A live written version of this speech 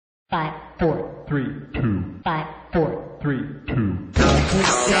5, 4, 3, 2. 5, 4, 3, 2. Put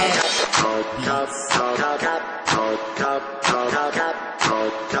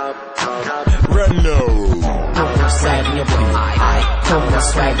more swag in your boyfriend. Put more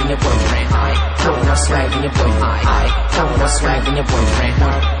swag in your boyfriend. Put more swag in your boyfriend. Put more swag in your boyfriend.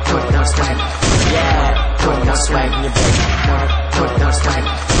 Put more swag. Yeah. Put more swag in your boyfriend. Put more swag.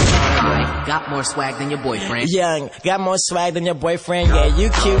 Got more swag than your boyfriend. Young, got more swag than your boyfriend. Yeah, you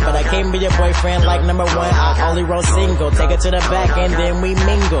cute, but I can't be your boyfriend. Like number one, I only roll single. Take her to the back and then we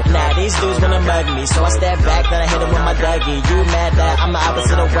mingle. Now these dudes wanna mug me, so I step back, then I hit him with my Dougie. You mad that I'm the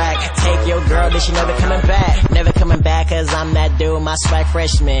opposite of whack? Take your girl, then she never coming back. Never coming back, cause I'm that dude. My swag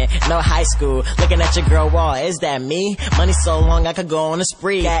freshman, no high school. Looking at your girl wall, is that me? Money so long I could go on a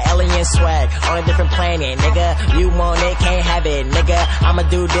spree. Got alien swag on a different planet, nigga. You want it, can't have it, nigga. I'ma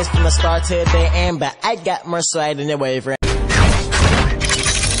do this from the start to the end, but I got more swag than your boyfriend.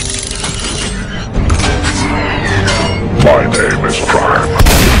 My name is Prime.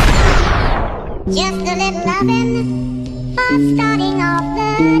 Just a little loving for starting off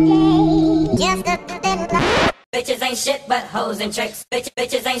the day. Just a little loving. Bitches ain't shit but hoes and tricks.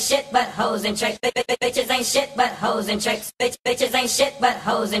 Bitches ain't shit but hoes and tricks. Bitches ain't shit but hoes and tricks. Bitches ain't shit but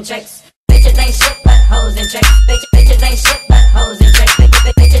hoes and tricks. Bitches ain't shit but hoes and tricks. Bitches ain't shit but hoes and tricks.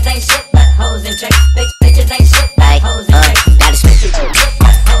 Bitches ain't shit but hoes and tricks. Bitches ain't shit but hoes and tricks. Gotta switch it.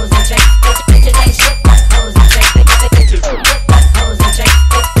 Hoes and tricks. Bitches ain't shit but hoes and tricks. Bitches ain't shit but hoes and tricks.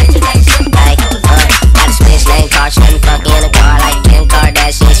 Bitches ain't shit but hoes and tricks. Got a bitch named Car, she let me fuck in a car like Kim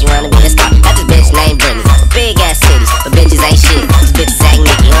Kardashian. She wanna be a star. Got this bitch named Brittany, big ass titties, but bitches ain't shit. These bitches ain't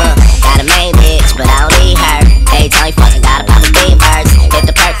Nicki, Got a main bitch, but I don't need her. Every time we fucking gotta pop a big birds. Hit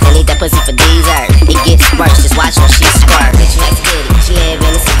the perk, and eat that pussy for dessert. It gets worse, just watch when she squirt. Bitch likes to get it, she live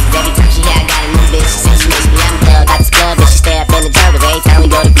in the 60s. Every time she I got a new bitch, she say she makes me, I'm a thug. Got this club, bitch, she stay up in the jurbas. Every time we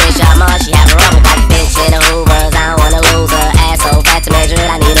go to Crenshaw Mall, she have a rumble. Got this bitch in the Hoovers, I don't wanna lose her. Ass so fat to measure it,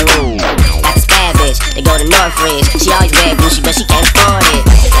 I need a room. Got this bad bitch, they go to Northridge. She always wear Gucci, but she can't afford it.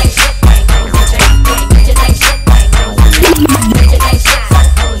 Bitches ain't shit but hoes and tricks. Bitches ain't shit but hoes and tricks. Bitches ain't shit but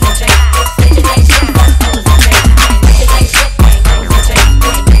hoes and tricks. Bitches ain't shit but hoes and tricks. Bitches ain't shit but hoes and tricks.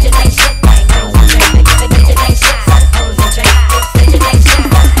 Bitches ain't shit but hoes and tricks. Bitches ain't shit but hoes and tricks. Bitches ain't shit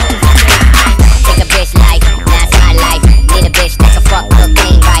but hoes and tricks. Take a bitch life, that's my life. Need a bitch that can fuck, cook,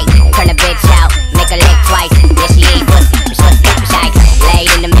 clean, right. Turn a bitch out, make her lick twice. Yeah, she eat pussy, but she wants to shikes. Laid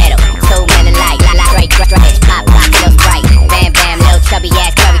in the middle, 2 men alike. Straight, pop, little Sprite. Bam, bam, little chubby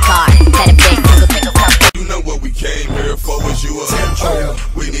ass curry car. Tell a bitch, tickle, cup. You know what we came here for? Was you a temp trail?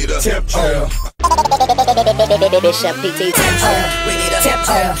 We need a temp trail. Bishop PT. We need a temp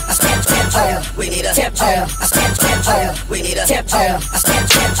trail. A temp trail. We need a temp trail. A temp trail. We need a temp trail. A temp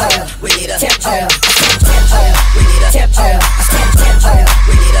trail. We need a temp trail. A temp trail. We need a temp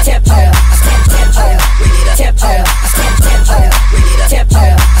trail. A temp trail. We need a temp trail. A temp trail. We need a temp trail. A temp trail. We need a temp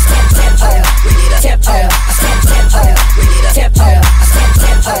trail. A temp trail. We need a temp trail. A temp trail. We need a temp trail. A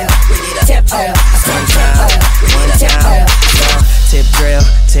temp trail. We need a temp trail. One time,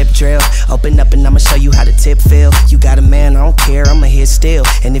 tip drill, open up and I'ma show you how the tip feel. You got a man, I don't care, I'ma hit still.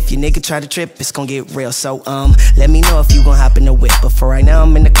 And if your nigga try to trip, it's gon' get real. So let me know if you gon' hop in the whip. But for right now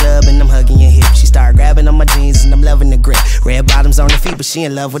I'm in the club and I'm hugging your hip. She started grabbing on my jeans and I'm loving the grip. Red bottoms on her feet, but she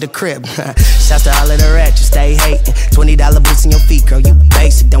in love with the crib. Shouts to all of the rats, you stay hating. $20 boots in your feet, girl, you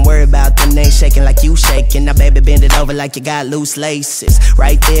basic. Don't worry about them, they ain't shaking like you shaking. Now baby bend it over like you got loose laces.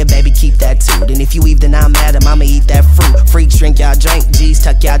 Right there, baby, keep that too. Then if you weave, then I'm mad, I'ma eat that fruit. Freaks drink y'all drink, G's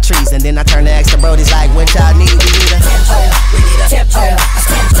tuck y'all trees. And then I turn to ask the brodies like, what y'all need? We need a temp trail. We need a temp trail. A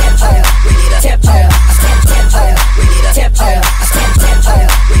temp trail. We need a temp trail. A temp trail. We need a temp trail. A temp trail.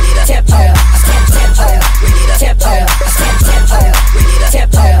 We need a temp trail. A temp trail. We need a temp trail. A temp trail. We need a temp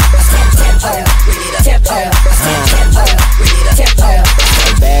trail. A temp trail. We need a temp trail. A temp trail. We need a temp trail.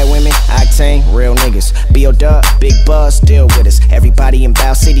 Bad women, octane, real niggas. Build up, big buzz, still with us. Everybody in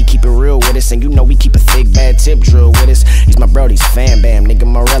Bow City keep it real with us. And you know we keep a thick bad tip drill with us. These my brodies, fam bam, nigga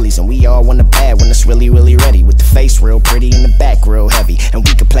Morellis. And we all want the bad when it's really, really ready. With the face real pretty and the back real heavy. And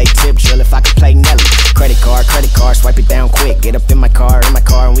we could play tip drill if I could play Nelly. Credit card, swipe it down quick. Get up in my car,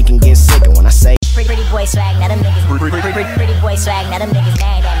 and we can get sick. And when I say Pretty boy swag, now them niggas. Pretty boy swag, now them niggas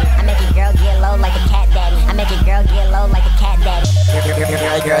mad at me. I make a girl get low like a cat daddy. I make a girl get low like a cat daddy.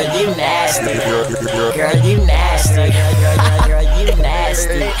 Girl, you nasty. Girl, you nasty. Girl, you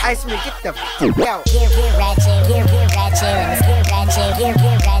nasty. Ice me, get the f*** out. Get ratchet, get ratchet. Let me get ratchet, get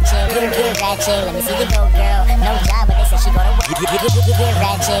ratchet, get ratchet. Let me see you go, girl. No job, but they said she go to work. Get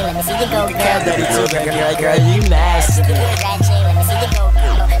ratchet, let me see you go, girl. Girl, you nasty. Get ratchet, let me see you go,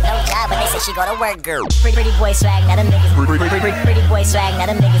 girl. No job, but they say she go to work, girl. Pretty boy swag, now them niggas. Pretty boy swag, now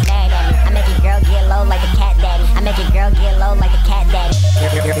them niggas mad at me. I make a girl get low like a cat daddy. I make a girl get low like a cat daddy.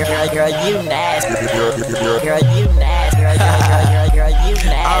 Girl, you nasty. Girl, you nasty. Girl, you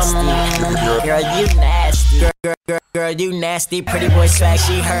nasty. Girl, you nasty. Girl, you nasty. Pretty boy swag,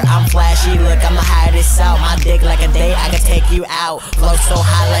 she hurt, I'm flashy. Look, I'ma hide this out. My dick like a date, I can take you out. Flow so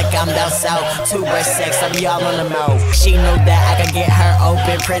high like I'm down south. Too much sex, I'm y'all on the mouth. She knew that I could get her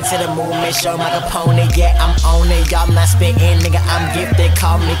open. Print to the movement, show my opponent. Yeah, I'm on it, y'all not spitting. Nigga, I'm gifted,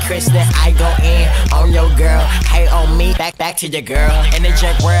 call me Kristen. I go in on your girl, hate on me. Back to your girl. In the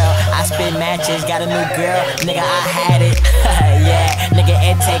jerk world, I spin matches, got a new girl. Nigga, I had it. Yeah, nigga,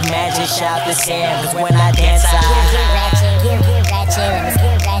 it take magic. Shout to Sam, cause when I dance, I get ratchet, get ratchet. Let me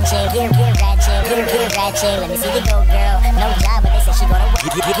get ratchet, get ratchet, get ratchet. Let me see you go, girl. No job, but they say she go to work.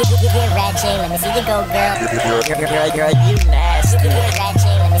 Get ratchet, let me see you go, girl. Girl, you nasty. Get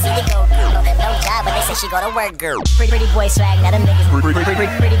ratchet, let me see you go, girl. No job, but they say she go to work, girl. Pretty boy swag, now them niggas.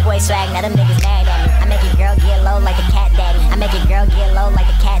 Pretty boy swag, now them niggas mad at me. I make a girl get low like a cat daddy. I make a girl get low like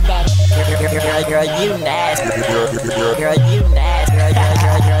a cat daddy. Girl, you nasty. Girl, you nasty.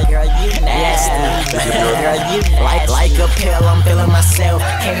 Girl, you nasty. Girl, you nasty. Like a pill, I'm feeling myself.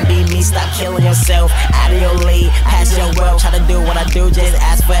 Can't be me, stop killing yourself. Out of your league, pass your wealth. Try to do what I do, just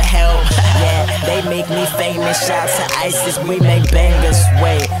ask for help. Yeah, they make me famous. Shout to ISIS, we make bangers.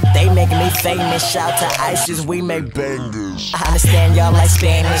 Wait, they make me famous. Shout to ISIS, we make bangers. I understand y'all like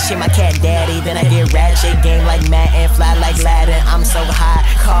Spanish. She my cat daddy, then I get ratchet. Game like Matt and fly like Aladdin. I'm so hot,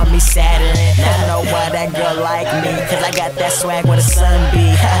 call me Saturn. Now I know why that girl like me, cause I got that swag where the sun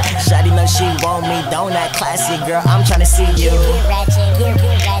be. Shawty know she want me, don't act classy, girl. I'm tryna see you. Get ratchet, get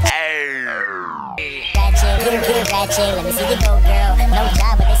ratchet. Get ratchet, let me see you go, girl. No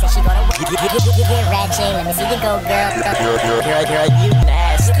job, but they say she go to work. Get ratchet, let me see you go, girl. Girl, you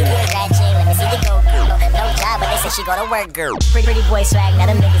nasty. Get ratchet, let me see you go, girl. No job, but they say she go to work, girl. Pretty boy swag, now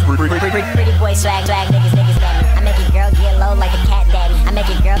them niggas. Pretty boy swag, niggas mad me. I make a girl get low like a cat daddy. I make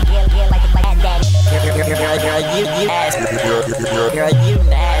a girl get like a cat daddy. Girl, you nasty. Girl, you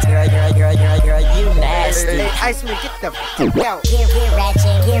nasty. Girl, you nasty. Ice me, get the out. Get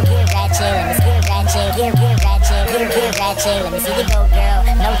ratchet, get ratchet. Let me get ratchet, get ratchet. Get ratchet, let me see you go, girl.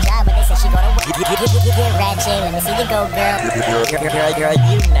 No job, but they say she go to work. Get ratchet, let me see you go, girl. Girl,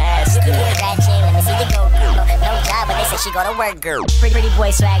 you nasty. Get ratchet, let me see you go, girl. No job, but they say she go to work, girl. Pretty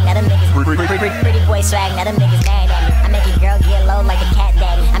boy swag, now them niggas. Pretty boy swag, now them niggas mad at me. I make a girl get low like a cat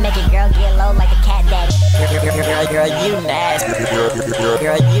daddy. I make a girl get low like a cat daddy. Girl, you nasty.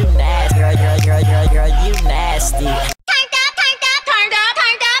 Girl, you nasty. Girl, you nasty.